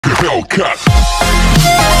Hellcat.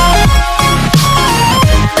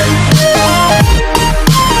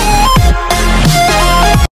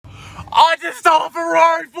 I just saw a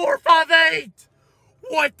Ferrari 458!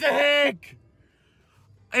 What the heck?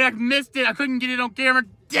 And I missed it. I couldn't get it on camera.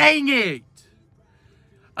 Dang it!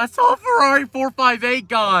 I saw a Ferrari 458,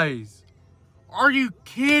 guys. Are you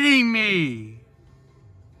kidding me?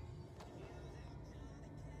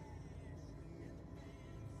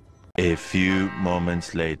 A few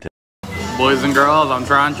moments later. Boys and girls, I'm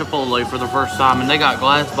trying Chipotle for the first time, and they got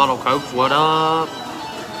glass bottle Cokes. What up?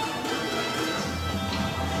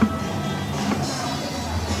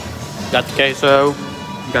 Got the queso.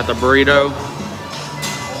 Got the burrito.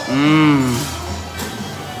 Mmm.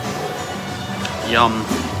 Yum.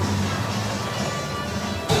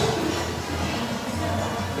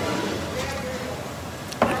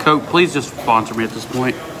 Coke, please just sponsor me at this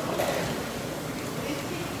point.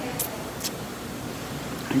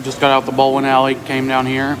 I just got out the bowling alley, came down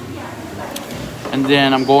here, and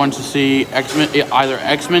then I'm going to see either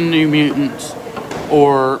X-Men New Mutants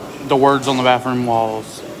or The Words on the Bathroom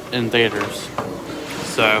Walls in theaters.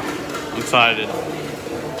 So, I'm excited.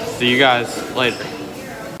 See you guys later.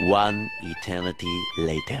 One eternity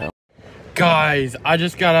later. Guys, I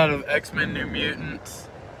just got out of X-Men New Mutants.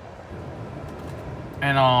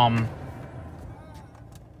 And,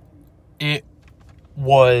 it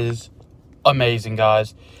was amazing,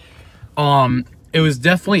 guys. It was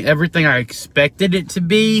definitely everything I expected it to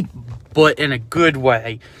be, but in a good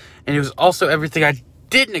way. And it was also everything I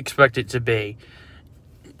didn't expect it to be.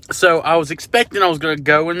 So, I was expecting I was going to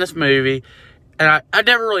go in this movie, and I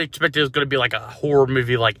never really expected it was going to be like a horror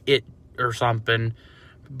movie like It or something.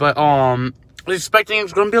 But, I was expecting it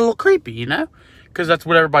was going to be a little creepy, you know? Because that's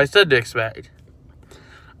what everybody said to expect.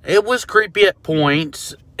 It was creepy at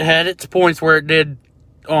points. It had its points where it did,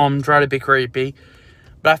 try to be creepy.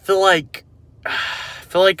 But I feel like,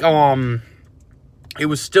 it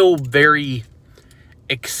was still very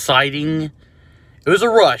exciting. It was a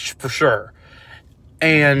rush, for sure.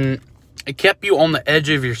 And it kept you on the edge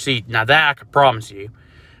of your seat. Now that I can promise you.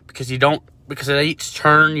 Because at each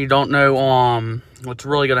turn, you don't know, what's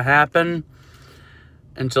really going to happen.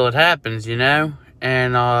 Until it happens, you know?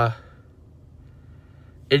 And,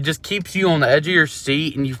 it just keeps you on the edge of your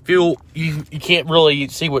seat, and you feel you can't really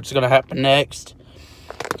see what's going to happen next.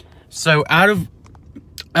 So out of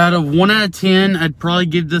 1 out of 10, I'd probably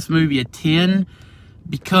give this movie a 10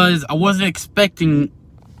 because I wasn't expecting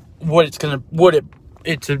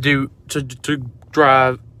it to do to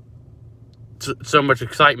drive so much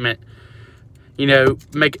excitement. You know,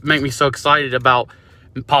 make me so excited about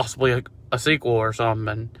possibly a sequel or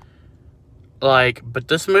something. But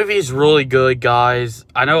this movie is really good, guys.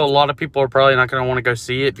 I know a lot of people are probably not going to want to go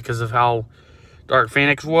see it because of how Dark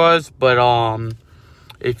Phoenix was. But,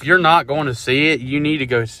 if you're not going to see it, you need to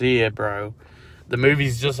go see it, bro. The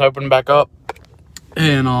movie's just opened back up.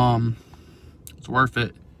 And, it's worth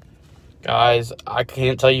it. Guys, I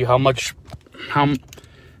can't tell you how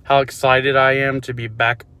excited I am to be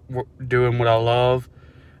back doing what I love.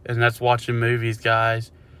 And that's watching movies,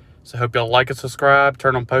 guys. So, hope y'all like and subscribe,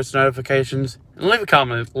 turn on post notifications, and leave a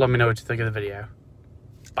comment. Let me know what you think of the video.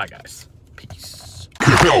 Bye, guys. Peace.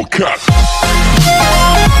 Hellcat.